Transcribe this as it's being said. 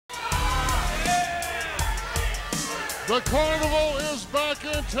The carnival is back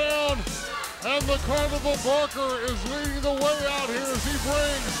in town, and the carnival barker is leading the way out here as he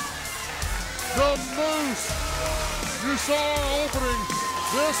brings the Moose. You saw our opening.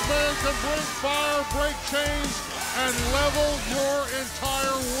 This man can bring fire, break chains, and level your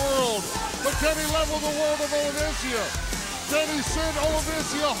entire world. But can he level the world of Olivencia? Can he send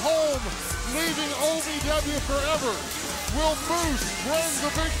Olivencia home, leaving OVW forever? Will Moose bring the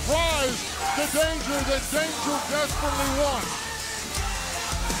big prize, the danger that Danger desperately wants?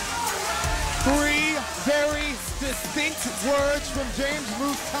 Three very distinct words from James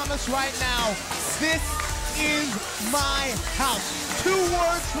Moose Thomas right now. This is my house. 2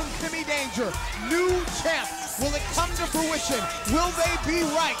 words from Timmy Danger. New champ. Will it come to fruition? Will they be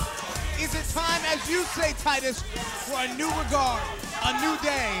right? Is it time, as you say, Titus, for a new regard, a new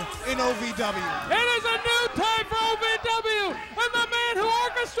day in OVW? It is a new time for OVW, and the man who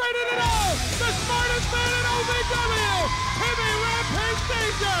orchestrated it all, the smartest man in OVW, Timmy Rampage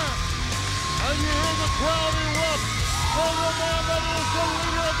Danger. And you hear the crowd erupt for the man that is the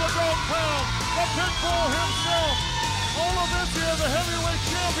leader of the dog pound, the pit bull himself, Olivencia, the heavyweight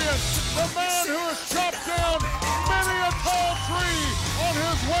champion, the man who has chopped down many a tall tree on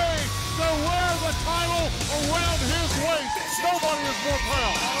his way to wear the title around his waist. Nobody is more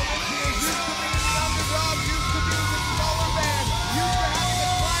proud. Olivencia used to be the underdog, used to be the smaller man, used to having to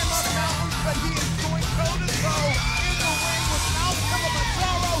climb up mountains, but he is going toe-to-toe in the ring with Al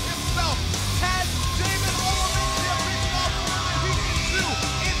Kilimanjaro himself. Has Jamin Olivencia been off that he can do?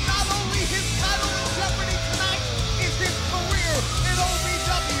 And not only his title in jeopardy tonight, is his career in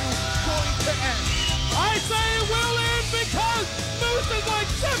OVW going to end? I say it will end because Moose is like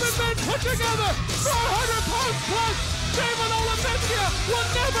 7 men put together, 400 pounds plus. Jamin Olivencia will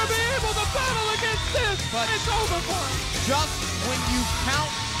never be able to battle against this. But it's over for him. Just when you count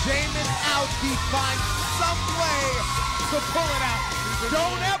Jamin out, he finds some way to pull it out.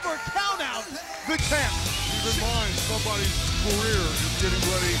 Don't ever count out the champ. Keep in mind, somebody's career is getting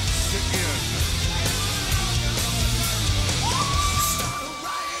ready to end.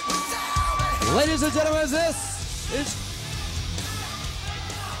 Ladies and gentlemen, this is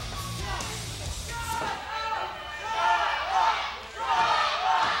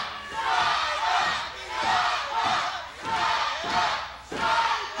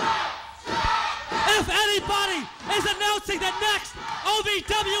if anybody is announcing the next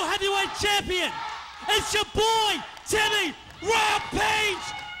OVW heavyweight champion, it's your boy, Timmy Rampage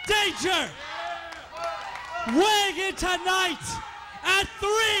Danger. Weighing in tonight at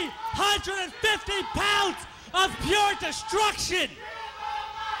 350 pounds of pure destruction.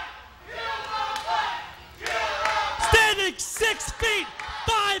 Standing 6 feet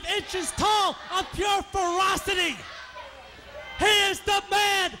 5 inches tall of pure ferocity. He is the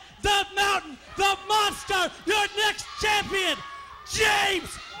man, the mountain, the monster, your next champion,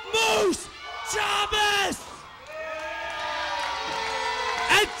 James Moose Thomas.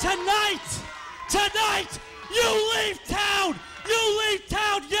 And tonight, you leave town. You leave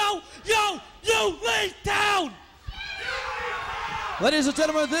town, you leave town! Ladies and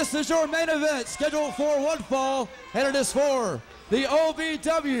gentlemen, this is your main event, scheduled for one fall, and it is for the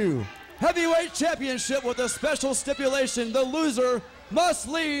OVW Heavyweight Championship with a special stipulation: the loser must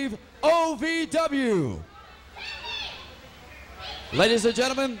leave OVW. Ladies and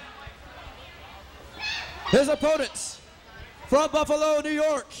gentlemen, his opponents from Buffalo, New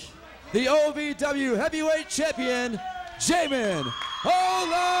York, the OVW Heavyweight Champion, JAMIN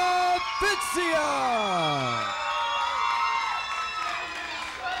Olivencia.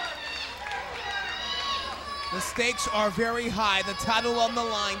 The stakes are very high. The title on the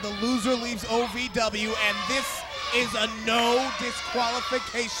line. The loser leaves OVW, and this is a no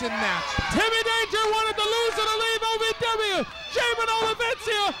disqualification match. Timmy Danger wanted the loser to leave OVW. Jamin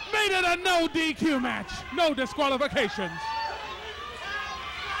Olivencia made it a no DQ match. No disqualifications.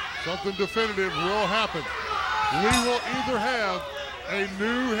 Something definitive will happen. We will either have a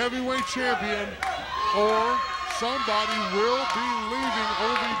new heavyweight champion or somebody will be leaving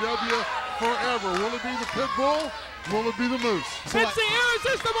OVW forever. Will it be the Pit Bull? Will it be the Moose? It's the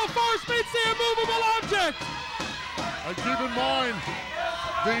irresistible force meets the immovable object. And keep in mind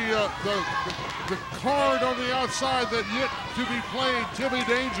the card on the outside that yet to be played, Timmy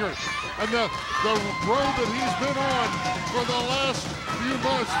Danger, and the road that he's been on for the last few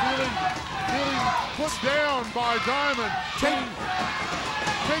months, feeling put down by Diamond, taking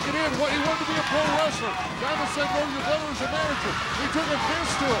in what he wanted to be a pro wrestler. Diamond said, no, you're better as a manager. He took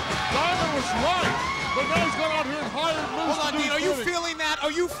offense to it. Diamond was right, but now he's gone out here and hired Moose. Hold on, Dean, are you feeling that?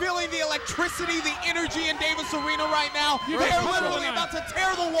 Are you feeling the electricity, the energy in Davis Arena right now? They're literally about to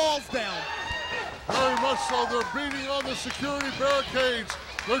tear the walls down. Very much so. They're beating on the security barricades.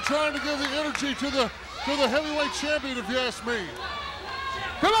 They're trying to give the energy to the heavyweight champion, if you ask me.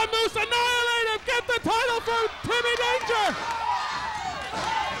 Come on, Moose, annihilate him! Get the title for Timmy Danger!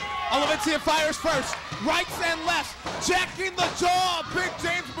 Olivencia fires first, rights and lefts, jacking the jaw of Big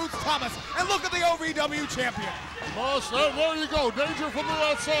James Moose Thomas. And look at the OVW champion. There you go, Danger from the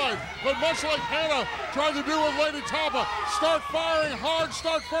outside. But much like Hannah tried to do with Lady Tapa, start firing hard,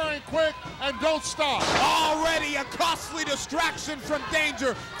 start firing quick, and don't stop. Already a costly distraction from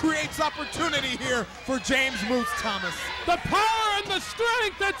Danger creates opportunity here for James Moose Thomas. The power and the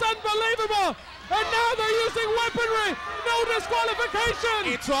strength, it's unbelievable! And now they're using weaponry! No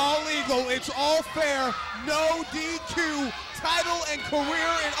disqualification! It's all legal, it's all fair, no DQ, title and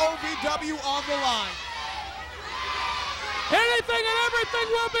career in OVW on the line. Anything and everything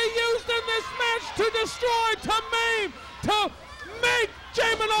will be used in this match to destroy, to maim, to make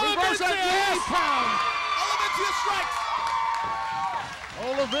JAMIN Olivencia pound. Olivencia strikes.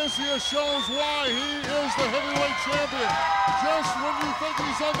 Olivencia shows why he is the heavyweight champion. Just when you think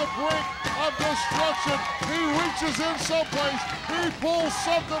he's on the brink of destruction, he reaches in someplace, he pulls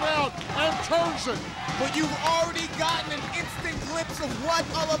something out and turns it. But you've already gotten an instant glimpse of what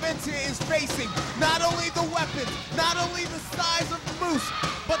Olivencia is facing. Not only the weapons, not only the size of Moose,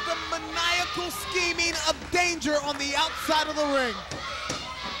 but the maniacal scheming of Danger on the outside of the ring.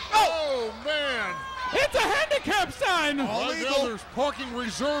 Oh man! It's a handicap sign! Right now there's parking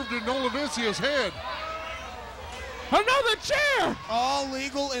reserved in Olivencia's head. Another chair! All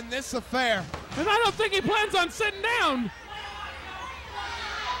legal in this affair. And I don't think he plans on sitting down.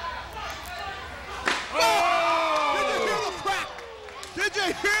 Oh! Did you hear the crack? Did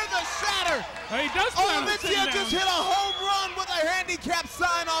you hear the shatter? He does plan on sitting Olivencia down. just hit a home run with a handicap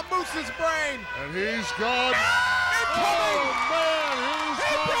sign on Moose's brain. And he's got... Incoming! Oh man,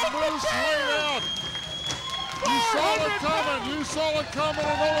 he's got Moose laid out. You saw it coming, you saw it coming,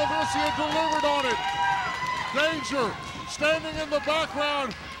 and Olivencia delivered on it. Danger standing in the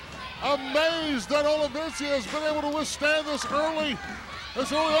background, amazed that Olivencia has been able to withstand this early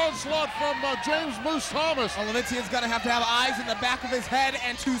onslaught from James Moose Thomas. Olivencia's gonna have eyes in the back of his head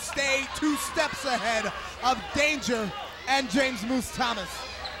and to stay 2 steps ahead of Danger and James Moose Thomas.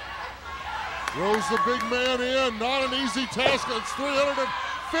 Throws the big man in, not an easy task, it's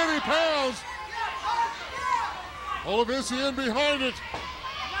 350 pounds. Olivencia in behind it.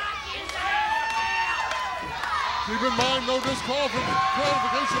 Keep in mind, no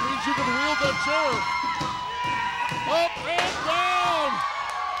disqualification means you can wield that chair. Up and down.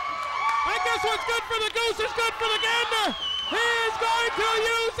 I guess what's good for the goose is good for the gander. He is going to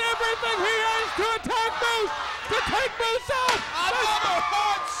use everything he has to attack Moose, to take Moose out. Another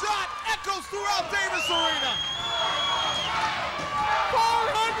hard shot echoes throughout Davis Arena.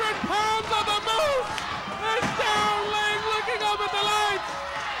 400 pounds of the Moose is down, laying, looking up at the lights.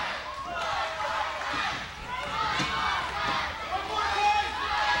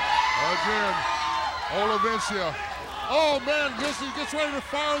 Again, Olivencia. Oh man, he gets ready to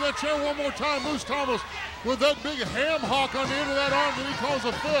fire that chair one more time. Moose Thomas with that big ham hock on the end of that arm that he calls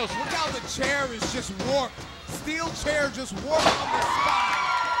a fist. Look how the chair is just warped. Steel chair just warped on the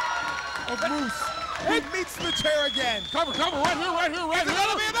spine of Moose. He meets the chair again. Cover, right here, right here. Is it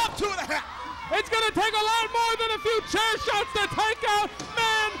gonna be enough? 2.5. It's gonna take a lot more than a few chair shots to take out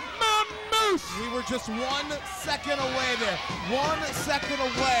Mountain Moose. We were just 1 second away there. 1 second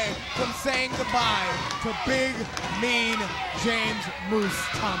away from saying goodbye to big, mean James Moose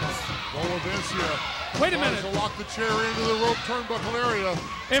Thomas. Olivencia. Wait a minute. To lock the chair into the rope turnbuckle area.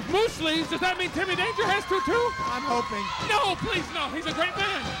 If Moose leaves, does that mean Timmy Danger has to too? I'm hoping. No, please no. He's a great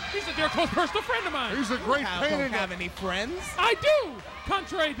man. He's a dear close personal friend of mine. He's a great pain in Don't have any friends. I do,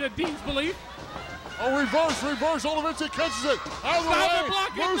 contrary to Dean's belief. Oh, reverse. Olivencia catches it. Out of the Stop way. it,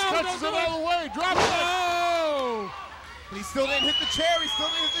 block it. Moose No, catches don't it do out of the way. Drop it. Oh! But he still didn't hit the chair. He's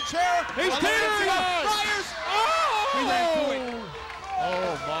teetering. Fires. Oh! He ran through it.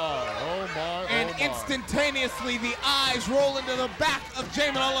 Oh my. And instantaneously, the eyes roll into the back of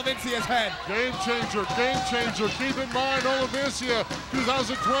JAMIN Olivencia's head. Game changer. Keep in mind, Olivencia,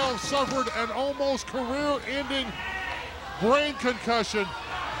 2012, suffered an almost career-ending brain concussion.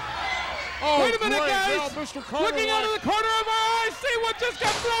 Oh, Wait a minute, great. guys. Now, Mr. Carter Looking out of the corner of our eyes, see what just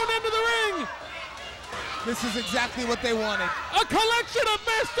got thrown into the ring. This is exactly what they wanted. A collection of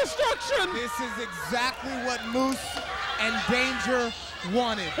mass destruction. This is exactly what Moose and Danger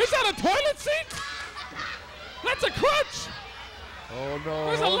wanted. Is that a toilet seat? That's a crutch. Oh, no.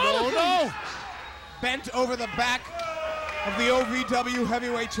 There's a lot of things. Bent over the back of the OVW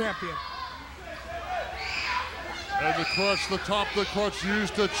heavyweight champion. And the crutch, the top of the crutch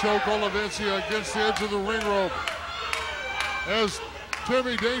used to choke Olivencia against the edge of the ring rope. As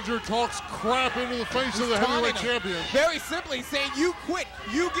Timmy Danger talks crap into the face of the heavyweight champion. Very simply saying, you quit,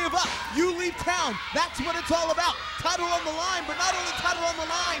 you give up, you leave town. That's what it's all about. Title on the line, but not only title on the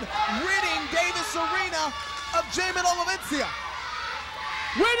line, ridding Davis Arena of JAMIN Olivencia.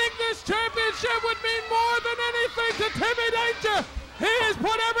 Winning this championship would mean more than anything to Timmy Danger. He has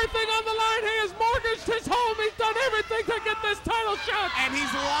put everything on the line. He has mortgaged his home. He's done everything to get this title shot. And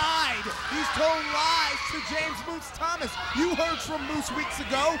he's lied. He's told lies to James Moose Thomas. You heard from Moose weeks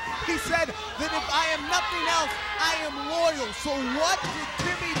ago. He said that if I am nothing else, I am loyal. So what did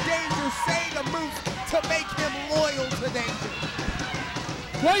Timmy Danger say to Moose to make him loyal to Danger?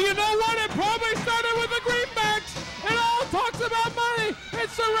 Well, you know what? It probably started with a greenbacks. It all talks about money. It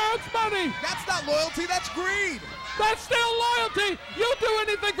surrounds money. That's not loyalty, that's greed. That's still loyalty. You'll do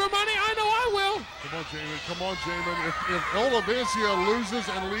anything for money. I know I will. Come on, Jamin. Come on, Jamin. If Olivencia loses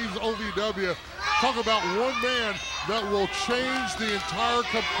and leaves OVW, talk about one man that will change the entire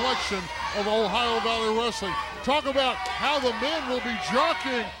complexion of Ohio Valley Wrestling. Talk about how the men will be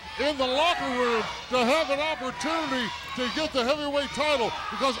jockeying in the locker room to have an opportunity to get the heavyweight title,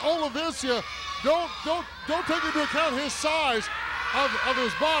 because Olivencia, don't take into account his size of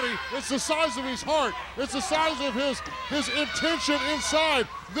his body. It's the size of his heart. It's the size of his intention inside.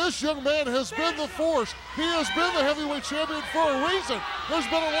 This young man has been the force. He has been the heavyweight champion for a reason. There's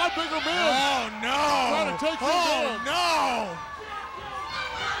been a lot bigger men trying to take him down. No!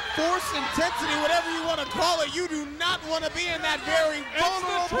 Force, intensity, whatever you want to call it, you do not want to be in that very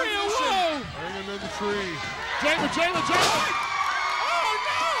vulnerable position. Hanging in the tree. Jamin! Oh,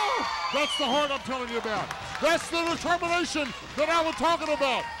 no! That's the heart I'm telling you about. That's the determination that I was talking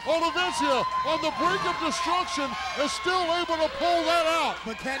about. Olivencia on the brink of destruction is still able to pull that out.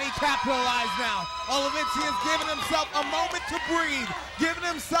 But can he capitalize now? Olivencia has given himself a moment to breathe, given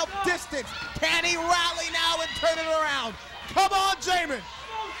himself distance. Can he rally now and turn it around? Come on, Jamin.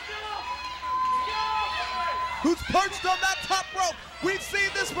 Who's perched on that top rope? We've seen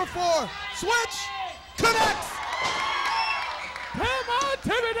this before. Switch, connects. Come on,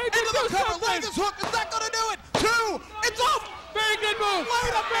 Timmy Danger, Into the do cover, something. Vegas hook, is that gonna do it? 2, it's off. Very good move.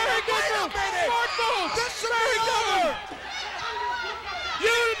 Wait a minute, Smart move. This should Very be good. over.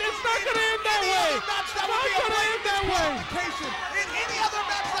 It's not going to end that way. Match, that would be a blatant disqualification. In any other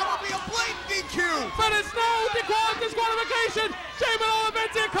match, that would be a blatant DQ. But it's no disqualification. Jamin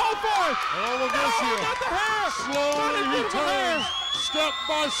Olivencia called for it. Olivencia. No, not the hair. Slowly he turns, step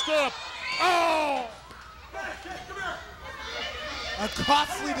by step. Oh! A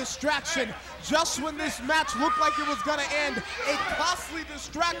costly distraction just when this match looked like it was gonna end. A costly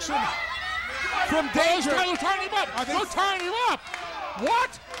distraction from Danger. They're tying him up. They're tying him up.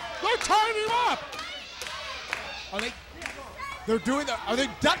 What? They're tying him up. Are they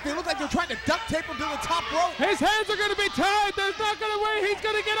duct? They look like they're trying to duct tape him to the top rope. His hands are going to be tied. There's not going to way he's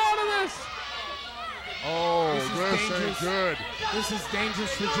going to get out of this. Oh, this ain't good. This is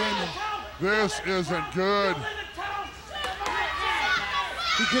dangerous for Jamin. This isn't good.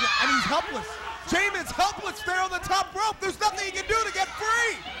 And he's helpless. Jamin's helpless there on the top rope. There's nothing he can do to get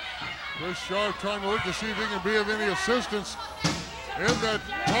free. Chris Sharp trying to look to see if he can be of any assistance in that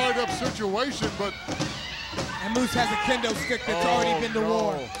tied up situation, but... And Moose has a kendo stick that's already been to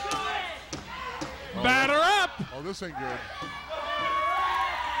war. Batter up. Oh, this ain't good.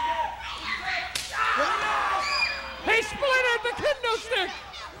 He splintered the kendo stick.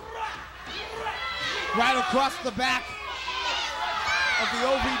 Right across the back of the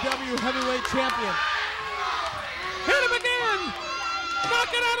OVW heavyweight champion. Hit him again. Knock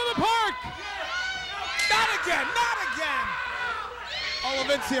it out of the park. Not again, not again.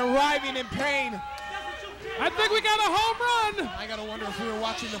 Olivencia arriving in pain. I think we got a home run. I gotta wonder if we were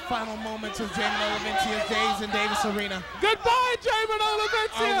watching the final moments of Jamin Olivencia's days in Davis Arena. Goodbye, Jamin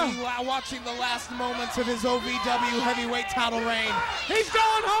Olivencia. Are we watching the last moments of his OVW heavyweight title reign? He's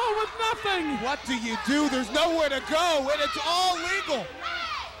going home with nothing. What do you do? There's nowhere to go, and it's all legal.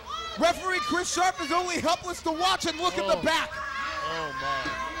 Referee Chris Sharp is only helpless to watch and look at the back. Oh, my.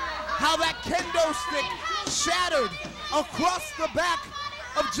 How that kendo stick shattered across the back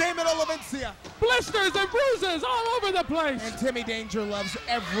of Jamin Olivencia. Blisters and bruises all over the place. And Timmy Danger loves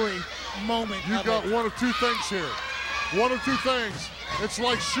every moment You of got it. one of two things here. One of two things. It's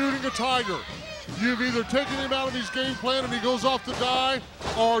like shooting a tiger. You've either taken him out of his game plan and he goes off to die,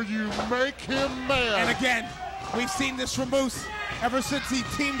 or you make him mad. And again, we've seen this from Moose ever since he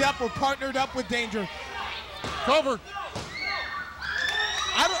teamed up or partnered up with Danger. Covered.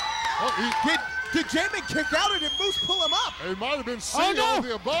 Did Jamin kick out or did Moose pull him up? It might have been all of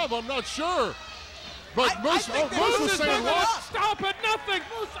the above. I'm not sure. But Moose was saying what? Stop it, nothing.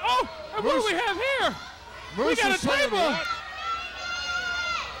 Moose, oh, and what do we have here? Moose we got was a saying table. what?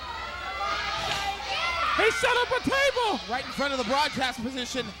 He set up a table. Right in front of the broadcast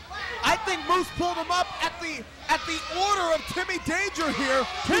position. I think Moose pulled him up at the order of Timmy Danger here.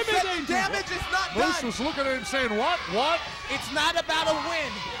 Timmy He said Danger. Damage is not Moose done. was looking at him saying what? What? It's not about a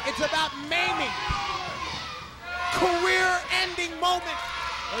win. It's about maiming. Career-ending moment.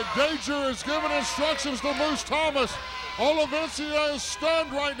 And Danger is giving instructions to Moose Thomas. Olivencia is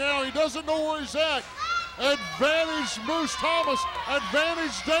stunned right now. He doesn't know where he's at. Advantage Moose Thomas.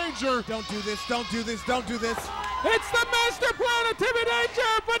 Advantage Danger. Don't do this, don't do this, don't do this. It's the master plan of Timmy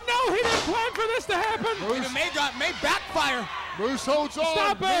Danger, but no, he didn't plan for this to happen. It may backfire. Moose holds on.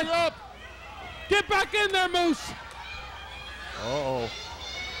 Stop it. Knee up. Get back in there, Moose. Uh-oh.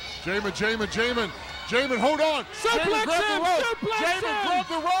 Jamin. Jamin, hold on. Suplex Jamin, grab him, the rope. suplex Jamin, him. grab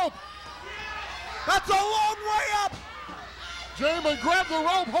the rope. That's a long way up. Jamin, grab the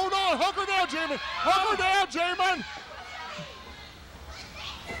rope. Hold on. Hunker down, Jamin. Hunker down, Jamin.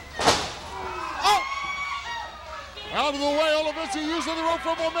 Oh, Out of the way. Olivencia using the rope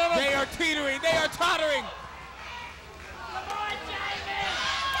for momentum. they are teetering, they are tottering.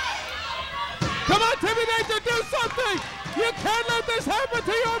 Come on, Timmy Danger, do something. You can't let this happen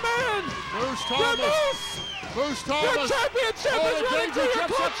to your man. Moose Your Thomas. Moose. Moose Your Thomas. championship is running through your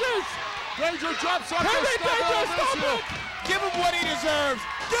clutches. Danger jumps up. Timmy to stop Danger, stop Olivencia. it. Give him what he deserves.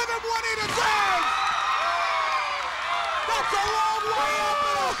 Give him what he deserves. That's a long way up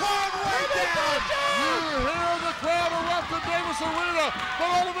and a hard way down. You hear the crowd erupt in Davis Arena, but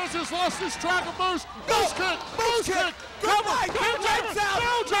Olivencia's lost his track of Moose. Moose kick. Moose kick. Good night. Good lights out.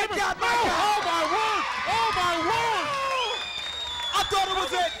 No, Lights Jamin. out. No. Lights out. Oh, my word. Oh, my word. I thought it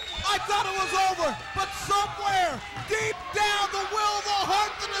was it. I thought it was over. But somewhere deep down, the will, the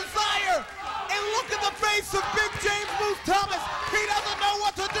heart, the desire, and look at the face of Big James Moose Thomas. He doesn't know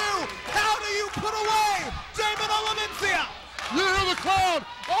what to do. How do you put away Jamin Olivencia? You hear the crowd.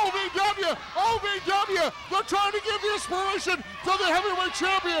 OVW. OVW. They're trying to give the inspiration to the heavyweight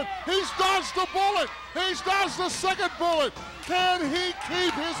champion. He's dodged a bullet. He's dodged the second bullet. Can he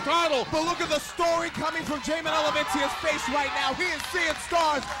keep his title? But look at the story coming from Jamin Olivencia's face right now. He is seeing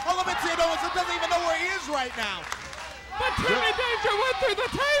stars. Olivencia doesn't even know where he is right now. But Timmy Danger went through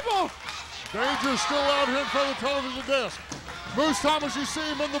the table. Danger's still out here in front of the television desk. Moose Thomas, you see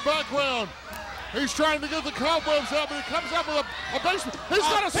him in the background. He's trying to get the cobwebs out, but he comes up with a basement. He's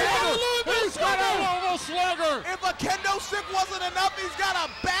got a slugger. He's got a little slugger. If a kendo stick wasn't enough, he's got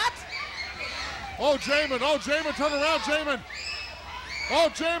a bat. Oh, Jamin, turn around, Jamin. Oh,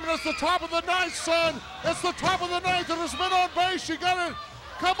 Jamin, it's the top of the ninth, son. It's the top of the ninth, and there's men on base. You got it.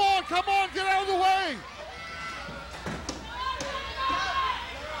 Come on, get out of the way.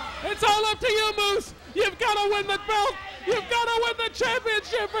 It's all up to you, Moose. You've got to win the belt. You've got to win the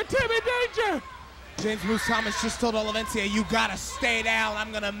championship for Timmy Danger. James Moose Thomas just told Olivencia, you gotta stay down.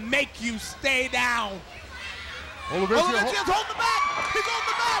 I'm gonna make you stay down. Olivencia's holding the bat. He's on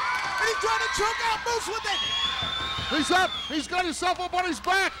the bat, and he's trying to choke out Moose with it. He's up. He's got himself up on his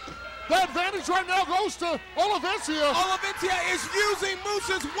back. The advantage right now goes to Olivencia. Olivencia is using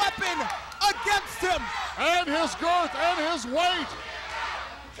Moose's weapon against him. And his girth and his weight.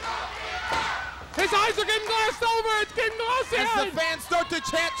 His eyes are getting glassed over. It's getting glossy. As the fans start to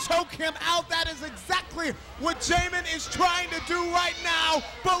chant, choke him out, that is exactly what Jamin is trying to do right now.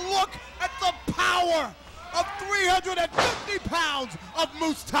 But look at the power of 350 pounds of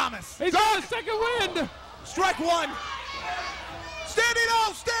Moose Thomas. He's got a second wind. Strike one. Standing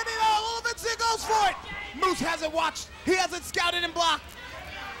O, Olivencia goes for it. Moose hasn't watched, he hasn't scouted and blocked.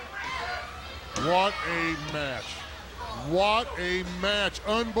 What a match. What a match.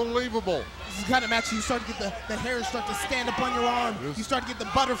 Unbelievable. This is the kind of match you start to get the hairs start to stand up on your arm. You start to get the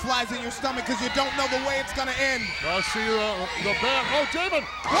butterflies in your stomach because you don't know the way it's going to end. I see the bat. Oh, Jamin,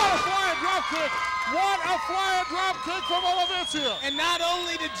 what a flying drop kick. What a flying drop kick from Olivencia. And not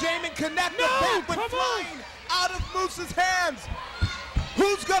only did Jamin connect the bat, but flying out of Moose's hands.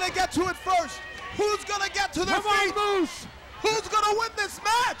 Who's going to get to it first? Who's going to get to their feet? Moose. Who's going to win this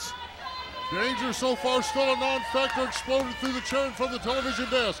match? Danger so far still a non-factor, exploded through the chair in front of the television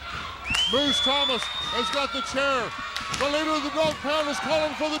desk. Moose Thomas has got the chair. The leader of the dog pound is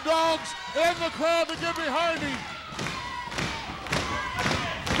calling for the dogs and the crowd to get behind him.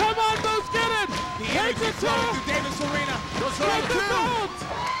 Come on, Moose, get it. Take the flowing through Davis Arena. Take the belt.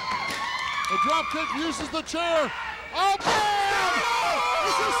 The drop kick uses the chair. Oh, bam!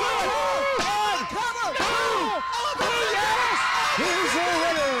 This is it. Here's your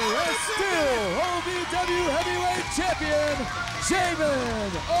winner, and still OVW Heavyweight champion,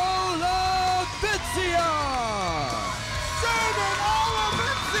 JAMIN Olivenzia. JAMIN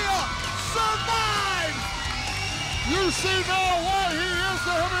Olivenzia survives! You see now why he is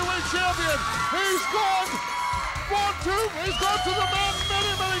the heavyweight champion. He's gone he's gone to the mat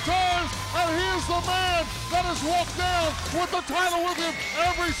many, many times, and he is the man that has walked down with the title with him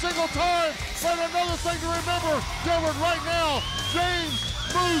every single time. But another thing to remember, Gilbert, right now, James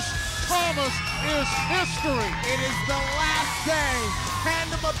Moose Thomas is history. It is the last day. Hand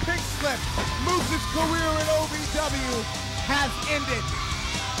him a pink slip. Moose's career in OVW has ended.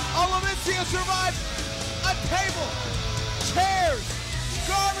 Olivencia survived a table, chairs,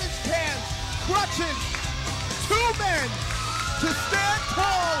 garbage cans, crutches, 2 men to stand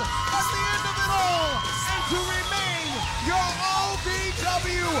tall at the end of it all and to remain your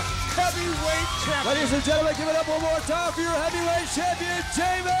OVW heavyweight champion. Ladies and gentlemen, give it up one more time for your heavyweight champion,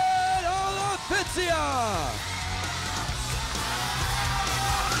 JAMIN Olivenzia.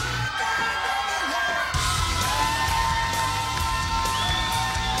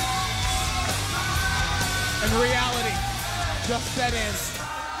 And reality just set in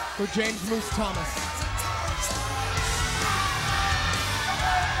for James Moose Thomas.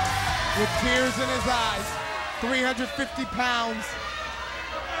 With tears in his eyes, 350 pounds,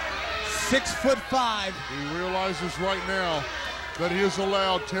 6'5". He realizes right now that he has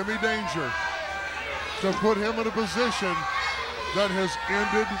allowed Timmy Danger to put him in a position that has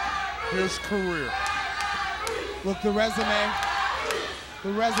ended his career. Look, the resume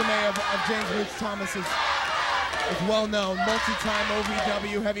of James Moose Thomas is well known. Multi-time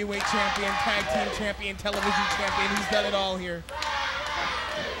OVW heavyweight champion, tag team champion, television champion. He's done it all here.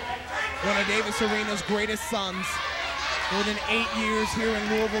 One of Davis Arena's greatest sons. More than 8 years here in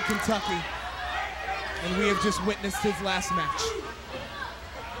Louisville, Kentucky. And we have just witnessed his last match.